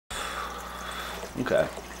Okay.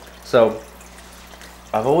 So,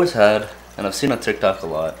 I've always had, and I've seen on TikTok a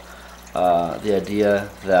lot, the idea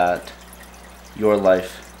that your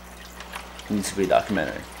life needs to be a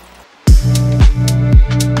documentary.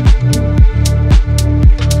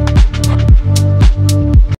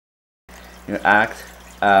 You know, act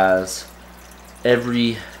as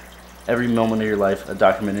every moment of your life a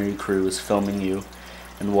documentary crew is filming you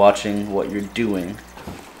and watching what you're doing.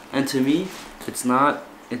 And to me, it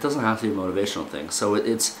doesn't have to be a motivational thing. So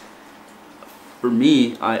it's for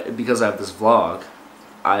me, because I have this vlog,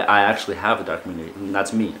 I actually have a documentary, and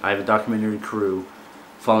that's me. I have a documentary crew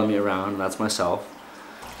following me around, and that's myself.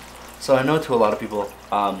 So I know to a lot of people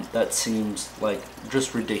that seems like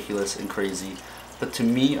just ridiculous and crazy, but to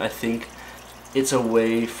me, I think it's a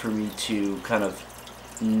way for me to kind of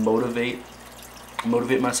motivate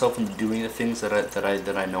myself into doing the things that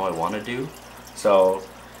I know I want to do. So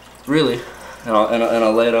really, and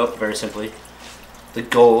I'll lay it out very simply. The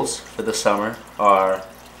goals for the summer are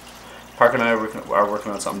Parker and I are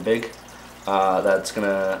working on something big that's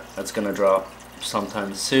gonna drop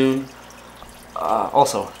sometime soon.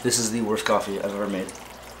 Also, this is the worst coffee I've ever made.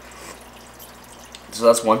 So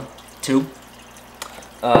that's one. Two,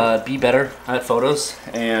 be better at photos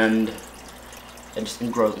and just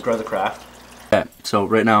grow the craft. Okay, so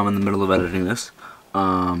right now I'm in the middle of editing this,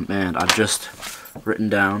 and I've just written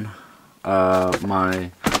down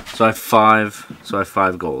so I have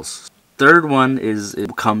five goals. Third one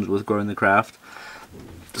it comes with growing the craft.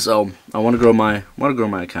 So I want to grow my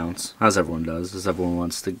accounts, as everyone does, as everyone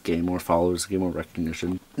wants to gain more followers, gain more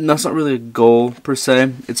recognition. And that's not really a goal per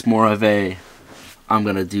se. It's more of I'm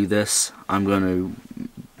gonna do this. I'm gonna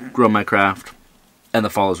grow my craft, and the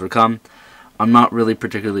followers will come. I'm not really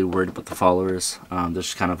particularly worried about the followers. That's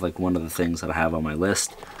just kind of like one of the things that I have on my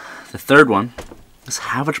list. The third one is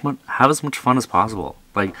have as much fun as possible.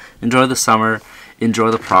 Like, enjoy the summer,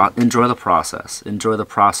 enjoy the process, enjoy the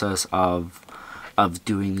process of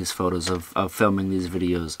doing these photos, of filming these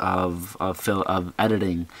videos, of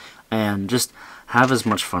editing, and just have as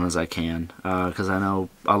much fun as I can. Because I know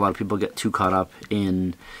a lot of people get too caught up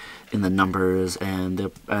in the numbers and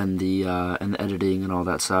the editing and all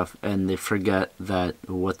that stuff, and they forget that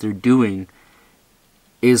what they're doing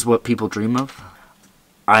is what people dream of.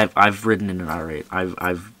 I've ridden in an R8.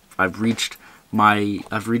 I've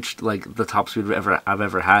reached like the top speed I've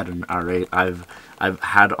ever had in R8. I've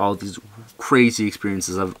had all these crazy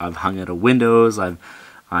experiences. I've hung out of windows.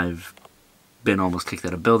 I've been almost kicked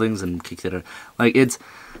out of buildings and kicked out of, like, it's,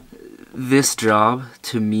 this job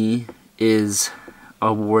to me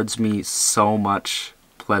awards me so much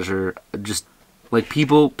pleasure. Just like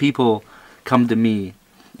people come to me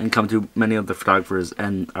and come to many of the photographers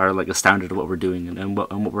and are like astounded at what we're doing and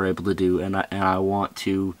what we're able to do, and I want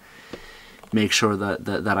to make sure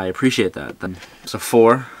that I appreciate that. So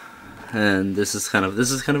 4, and this is kind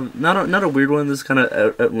of not a weird one. This is kind of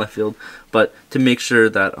out in left field, but to make sure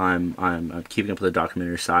that I'm keeping up with the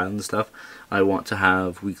documentary style and stuff, I want to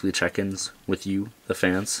have weekly check-ins with you, the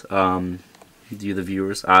fans, you, the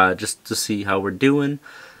viewers, just to see how we're doing.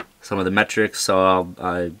 Some of the metrics, so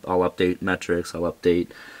I'll update metrics. I'll update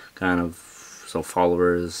kind of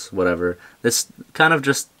followers, whatever. This kind of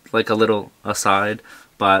just like a little aside,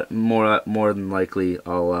 but more than likely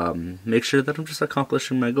I'll make sure that I'm just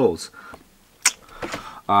accomplishing my goals.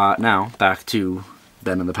 Now back to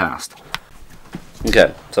then in the past.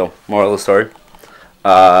 Okay, so moral of the story: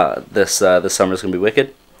 this summer's gonna be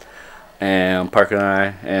wicked, and Parker and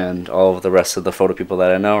I and all of the rest of the photo people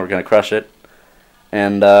that I know are gonna crush it.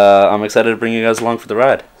 And I'm excited to bring you guys along for the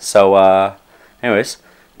ride. So, anyways,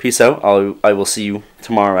 peace out. I will see you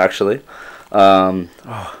tomorrow, actually. Oh,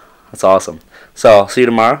 that's awesome. So, I'll see you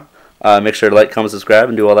tomorrow. Make sure to like, comment, subscribe,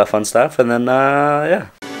 and do all that fun stuff. And then, yeah.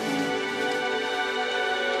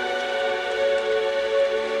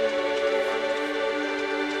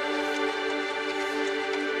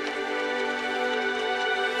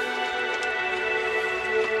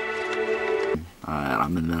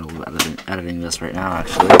 I'm in the middle of editing this right now,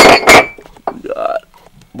 actually. God.